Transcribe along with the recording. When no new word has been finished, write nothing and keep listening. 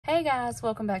Hey guys,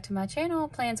 welcome back to my channel,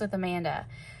 Plans with Amanda.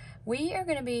 We are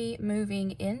going to be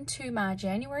moving into my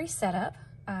January setup.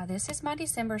 This is my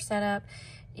December setup.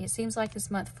 It seems like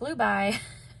this month flew by.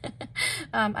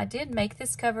 I did make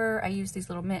this cover. I used these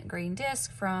little mint green discs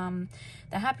from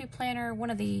the Happy Planner, one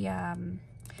of the, I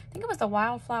think it was the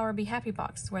Wildflower Be Happy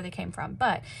box where they came from.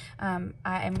 But I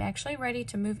am actually ready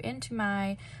to move into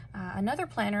my another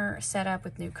planner setup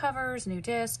with new covers, new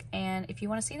disc, and if you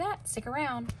want to see that, stick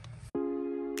around.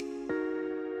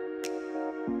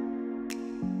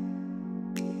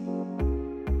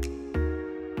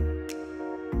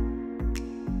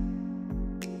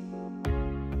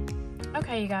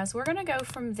 Okay, you guys, we're gonna go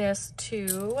from this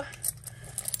to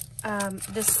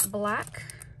this black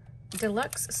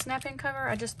deluxe snap-in cover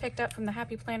I just picked up from the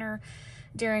Happy Planner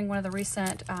during one of the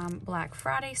recent Black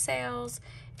Friday sales,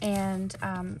 and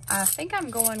I think I'm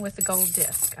going with the gold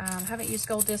disc. I haven't used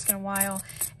gold disc in a while,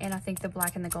 and I think the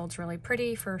black and the gold's really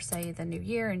pretty for, say, the new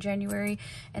year in January.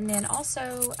 And then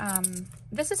also,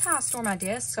 this is how I store my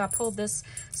discs. So I pulled this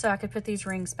so I could put these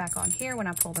rings back on here when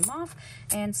I pull them off.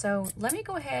 And so let me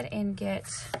go ahead and get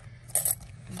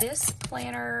this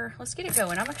planner. Let's get it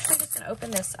going. I'm actually just going to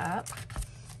open this up.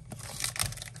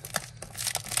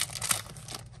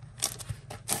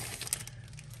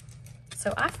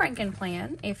 So I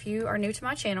Frankenplan, if you are new to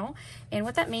my channel, and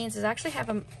what that means is I actually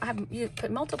you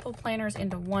put multiple planners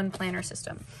into one planner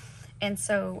system. And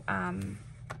so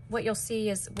what you'll see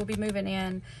is we'll be moving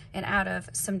in and out of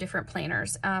some different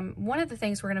planners. One of the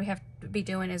things we're going to have to be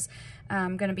doing is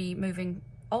going to be moving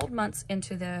old months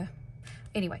into the,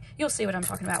 anyway, you'll see what I'm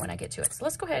talking about when I get to it. So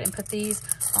let's go ahead and put these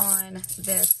on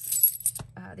this,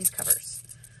 these covers.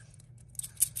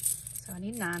 So I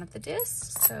need 9 of the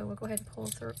discs, so we'll go ahead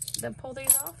and pull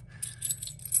these off.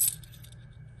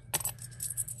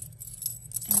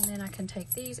 And then I can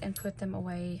take these and put them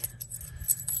away.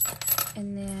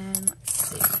 And then, let's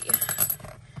see.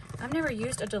 I've never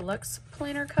used a deluxe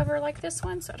planner cover like this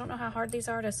one, so I don't know how hard these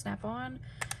are to snap on.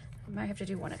 I might have to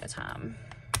do one at a time,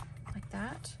 like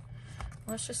that.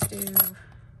 Let's just do,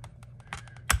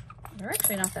 they're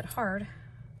actually not that hard.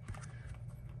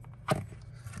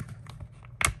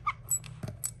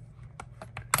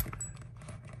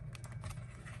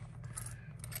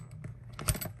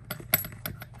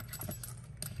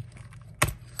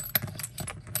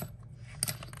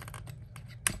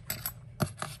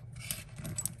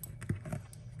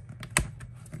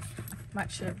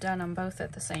 Should have done them both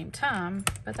at the same time,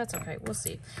 but that's okay. We'll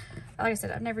see. Like I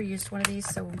said, I've never used one of these,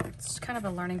 so it's kind of a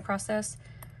learning process.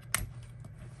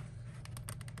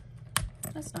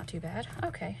 That's not too bad.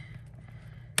 Okay.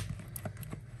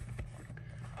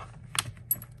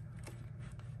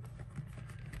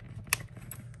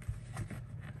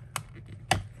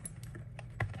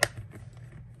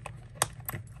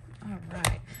 All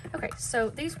right. Okay, so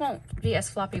these won't be as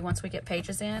floppy once we get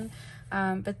pages in.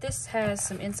 But this has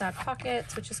some inside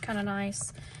pockets, which is kind of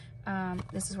nice.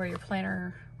 This is where your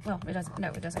planner, well, it doesn't, no,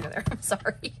 it doesn't go there. I'm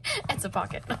sorry. It's a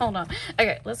pocket. Hold on.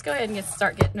 Okay, let's go ahead and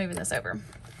start moving this over.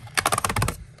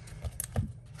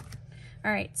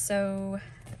 All right, so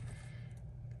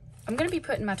I'm going to be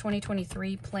putting my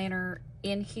 2023 planner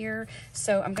in here.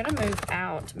 So I'm going to move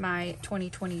out my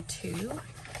 2022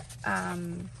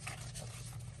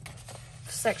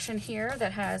 section here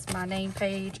that has my name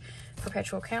page,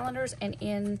 perpetual calendars, and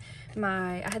in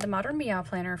my, I had the Modern Meow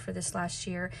planner for this last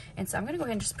year, and so I'm going to go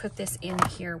ahead and just put this in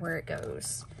here where it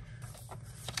goes.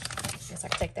 I guess I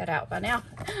can take that out by now.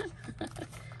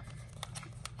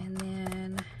 And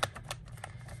then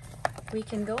we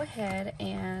can go ahead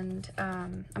and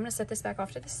I'm going to set this back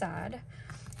off to the side.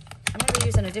 I'm going to be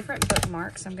using a different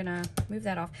bookmark, so I'm going to move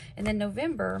that off. And then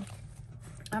November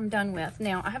I'm done with.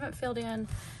 Now, I haven't filled in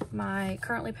my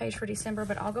currently page for December,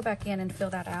 but I'll go back in and fill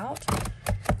that out.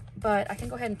 But I can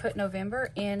go ahead and put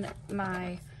November in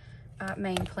my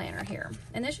main planner here.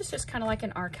 And this is just kind of like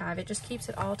an archive. It just keeps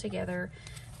it all together.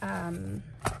 And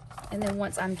then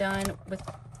once I'm done with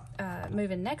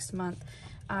moving next month,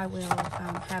 I will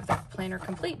have that planner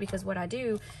complete, because what I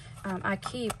do, I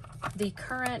keep the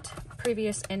current,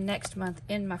 previous, and next month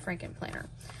in my Frankenplanner.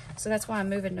 So that's why I'm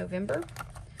moving November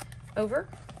over,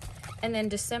 and then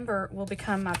December will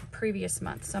become my previous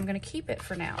month. So I'm going to keep it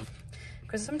for now,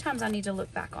 because sometimes I need to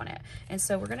look back on it. And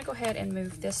so we're going to go ahead and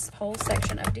move this whole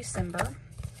section of December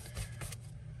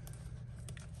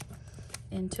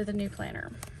into the new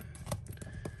planner.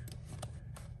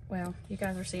 Well, you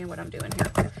guys are seeing what I'm doing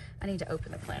here. I need to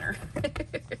open the planner.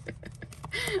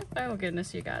 Oh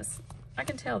goodness, you guys. I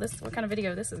can tell this what kind of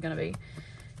video this is going to be,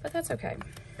 but that's okay.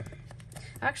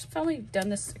 I've only done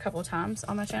this a couple of times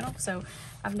on my channel, so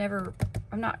I've never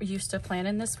I'm not used to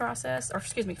planning this process, or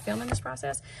excuse me, filming this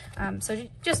process. So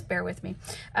just bear with me.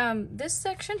 This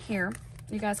section here,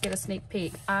 you guys get a sneak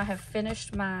peek. I have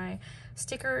finished my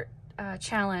sticker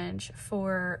challenge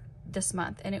for this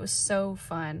month, and it was so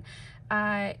fun.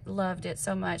 I loved it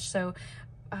so much. So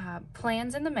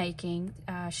plans in the making.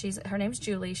 Her name's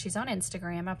Julie. She's on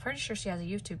Instagram. I'm pretty sure she has a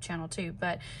YouTube channel too,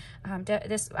 but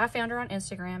I found her on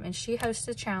Instagram, and she hosts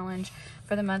a challenge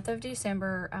for the month of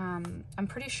December. I'm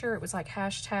pretty sure it was like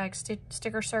hashtag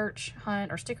sticker search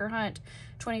hunt or sticker hunt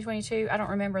 2022. I don't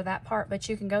remember that part, but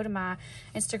you can go to my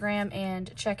Instagram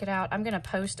and check it out. I'm going to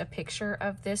post a picture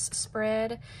of this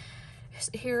spread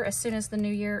here as soon as the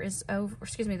new year is over,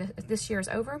 excuse me, this year is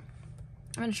over.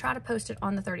 I'm going to try to post it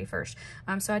on the 31st.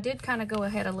 So I did kind of go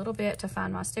ahead a little bit to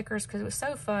find my stickers, because it was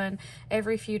so fun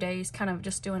every few days kind of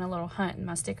just doing a little hunt in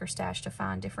my sticker stash to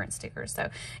find different stickers. So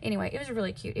anyway, it was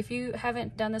really cute. If you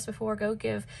haven't done this before, go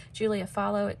give Julie a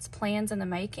follow. It's Plans in the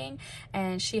Making,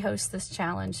 and she hosts this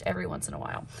challenge every once in a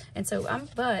while. And so I'm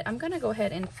going to go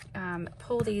ahead and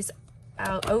pull these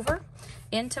out over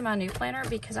into my new planner,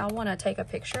 because I want to take a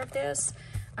picture of this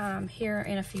here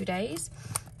in a few days.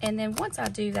 And then once I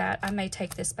do that, I may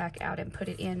take this back out and put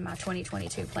it in my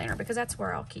 2022 planner, because that's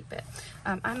where I'll keep it.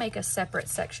 I make a separate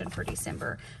section for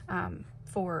December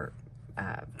for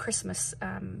Christmas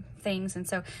things, and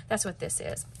so that's what this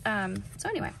is. So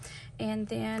anyway, and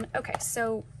then, okay,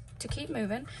 so to keep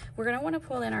moving, we're going to want to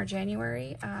pull in our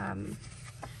January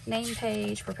name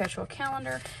page, perpetual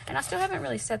calendar, and I still haven't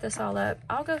really set this all up.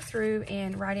 I'll go through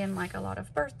and write in like a lot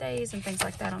of birthdays and things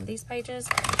like that on these pages.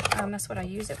 That's what I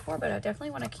use it for, but I definitely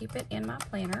want to keep it in my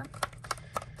planner.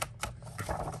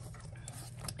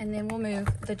 And then we'll move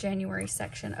the January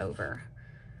section over.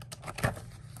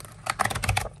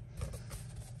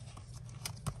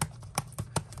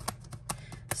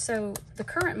 So the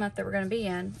current month that we're going to be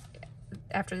in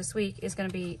after this week is going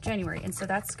to be January, and so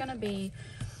that's going to be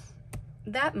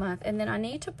that month. And then I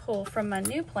need to pull from my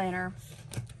new planner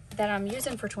that I'm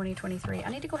using for 2023. I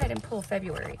need to go ahead and pull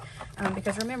February,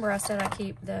 because remember I said I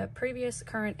keep the previous,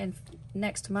 current, and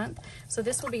next month. So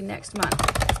this will be next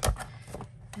month,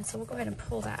 and so we'll go ahead and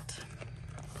pull that.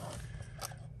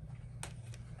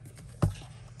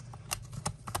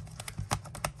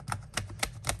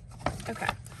 Okay,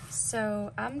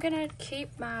 so I'm gonna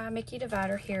keep my Mickey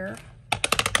divider here.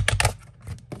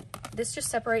 This just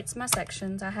separates my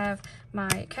sections. I have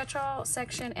my catch-all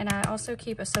section, and I also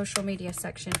keep a social media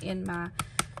section in my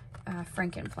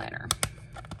Frankenplanner.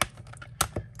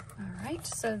 All right,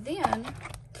 so then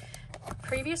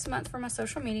previous month for my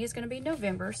social media is going to be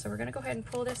November, so we're going to go ahead and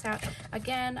pull this out.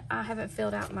 Again, I haven't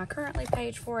filled out my currently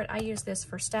page for it. I use this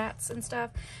for stats and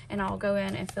stuff, and I'll go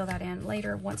in and fill that in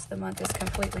later once the month is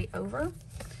completely over.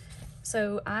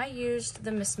 So I used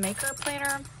the Miss Maker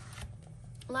planner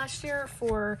last year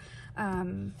for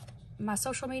my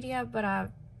social media, but I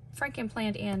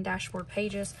Frankenplanned in dashboard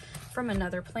pages from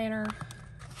another planner.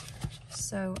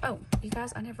 So, oh, you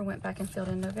guys, I never went back and filled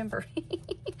in November.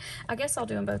 I guess I'll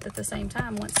do them both at the same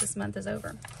time once this month is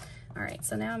over. All right,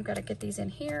 so now I'm going to get these in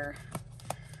here.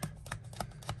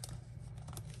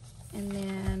 And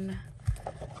then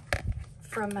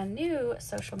from my new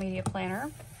social media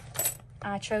planner,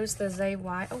 I chose the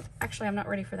ZY. Oh, actually, I'm not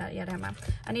ready for that yet, am I?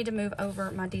 I need to move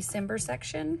over my December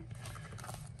section.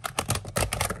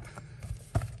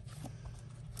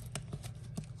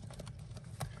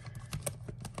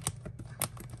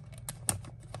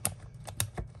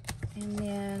 And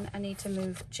then I need to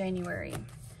move January.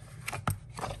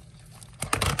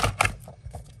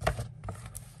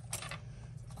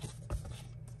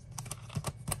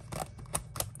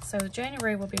 So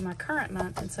January will be my current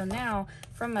month, and so now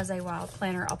from my ZY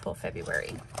planner, I'll pull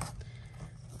February.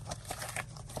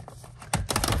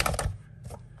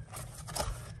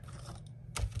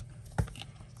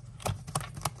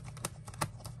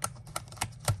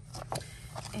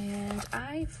 And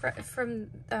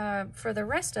for the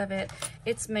rest of it,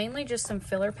 it's mainly just some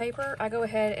filler paper. I go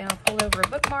ahead and I'll pull over a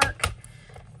bookmark,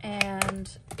 and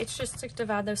it's just to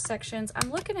divide those sections. I'm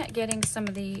looking at getting some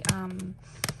of the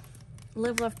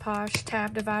Live Love Posh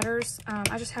tab dividers.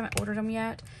 I just haven't ordered them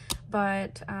yet,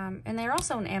 but and they're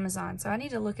also on Amazon, so I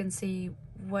need to look and see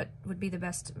what would be the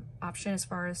best option as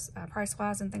far as price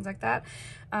wise and things like that.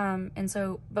 And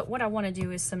so, but what I want to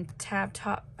do is some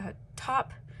top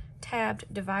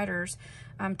tabbed dividers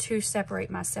to separate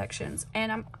my sections.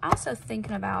 And I'm also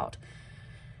thinking about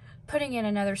putting in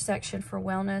another section for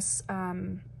wellness.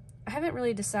 I haven't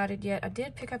really decided yet. I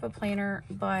did pick up a planner,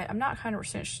 but I'm not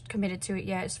 100% committed to it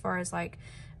yet as far as like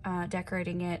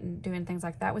decorating it and doing things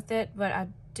like that with it. But I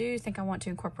do think I want to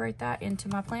incorporate that into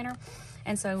my planner.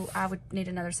 And so I would need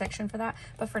another section for that.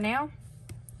 But for now,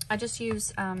 I just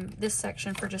use this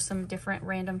section for just some different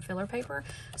random filler paper.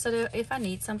 So that if I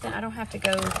need something, I don't have to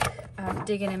go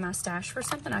digging in my stash for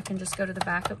something. I can just go to the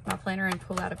back of my planner and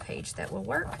pull out a page that will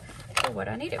work for what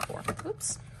I need it for.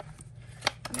 Oops.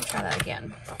 Let me try that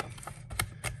again.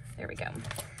 There we go. All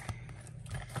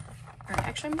right,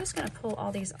 actually, I'm just going to pull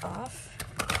all these off.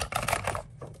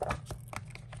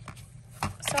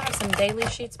 So I have some daily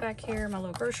sheets back here, my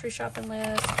little grocery shopping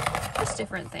list, just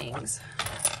different things.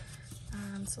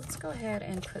 So let's go ahead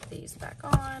and put these back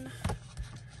on.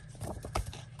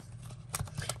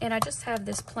 And I just have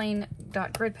this plain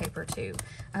dot grid paper too.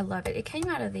 I love it. It came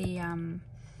out of the,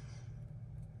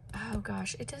 oh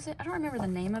gosh, it doesn't, I don't remember the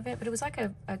name of it, but it was like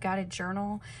a guided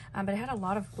journal, but it had a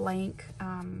lot of blank,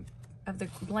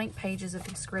 blank pages of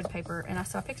this grid paper. And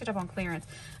so I picked it up on clearance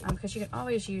because you can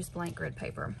always use blank grid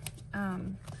paper. All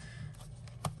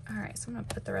right, so I'm gonna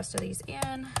put the rest of these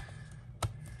in.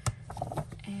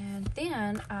 And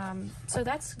then, so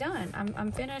that's done.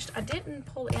 I'm finished. I didn't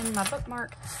pull in my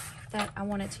bookmark that I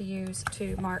wanted to use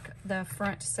to mark the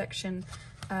front section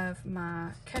of my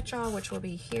catch-all, which will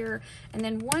be here. And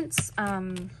then once, let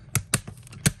me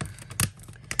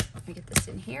get this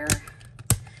in here.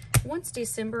 Once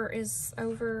December is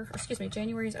over, or excuse me,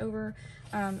 January is over,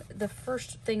 the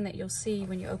first thing that you'll see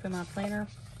when you open my planner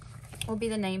will be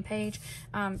the name page,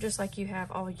 just like you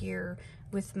have all year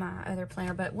with my other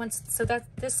planner. But once, so that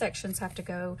this sections have to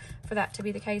go for that to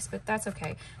be the case, but that's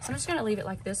okay. So I'm just gonna leave it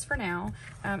like this for now.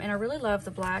 And I really love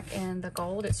the black and the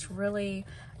gold. It's really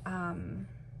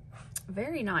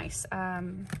very nice,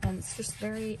 and it's just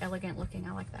very elegant looking.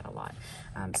 I like that a lot.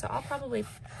 So I'll probably,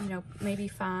 you know, maybe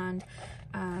find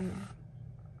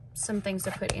some things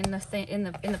to put in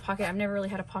the pocket. I've never really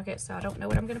had a pocket, so I don't know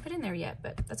what I'm going to put in there yet,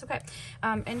 but that's okay.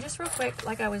 And just real quick,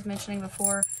 like I was mentioning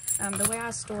before, the way I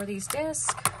store these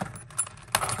discs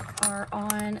are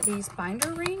on these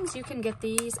binder rings. You can get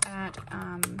these at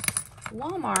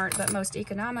Walmart, but most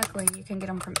economically you can get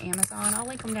them from Amazon. I'll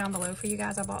link them down below for you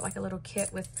guys. I bought like a little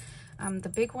kit with the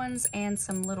big ones and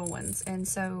some little ones, and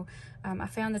so I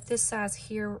found that this size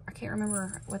here, I can't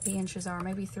remember what the inches are,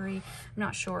 maybe 3, I'm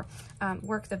not sure,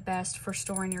 work the best for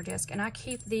storing your disc. And I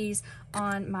keep these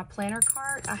on my planner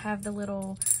cart. I have the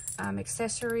little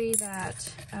accessory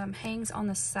that hangs on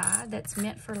the side that's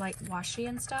meant for like washi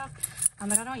and stuff,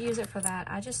 but I don't use it for that.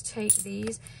 I just take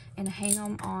these and hang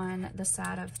them on the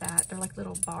side of that. They're like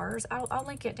little bars. I'll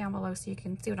link it down below so you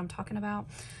can see what I'm talking about.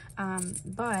 And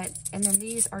then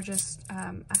these are just,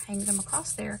 I hang them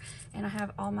across there, and I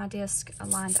have all my discs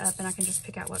lined up, and I can just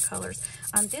pick out what colors.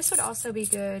 This would also be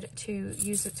good to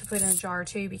use it to put in a jar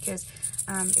too, because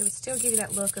it would still give you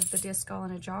that look of the disc all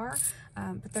in a jar,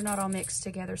 but they're not all mixed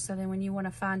together. So then when you want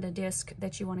to find a disc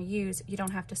that you want to use, you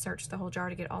don't have to search the whole jar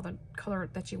to get all the color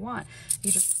that you want.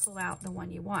 You just pull out the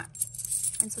one you want.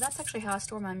 And so that's actually how I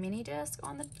store my mini disc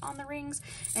on the rings,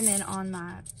 and then on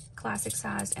my classic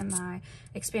size and my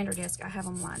expander disc, I have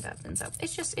them lined up. And so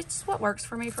it's what works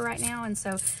for me for right now. And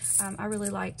so I really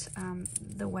liked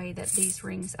the way that these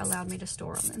rings allowed me to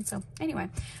store them. And so anyway,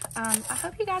 I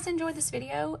hope you guys enjoyed this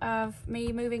video of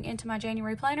me moving into my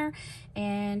January planner.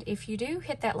 And if you do,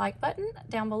 hit that like button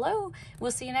down below. We'll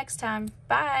see you next time.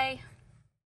 Bye.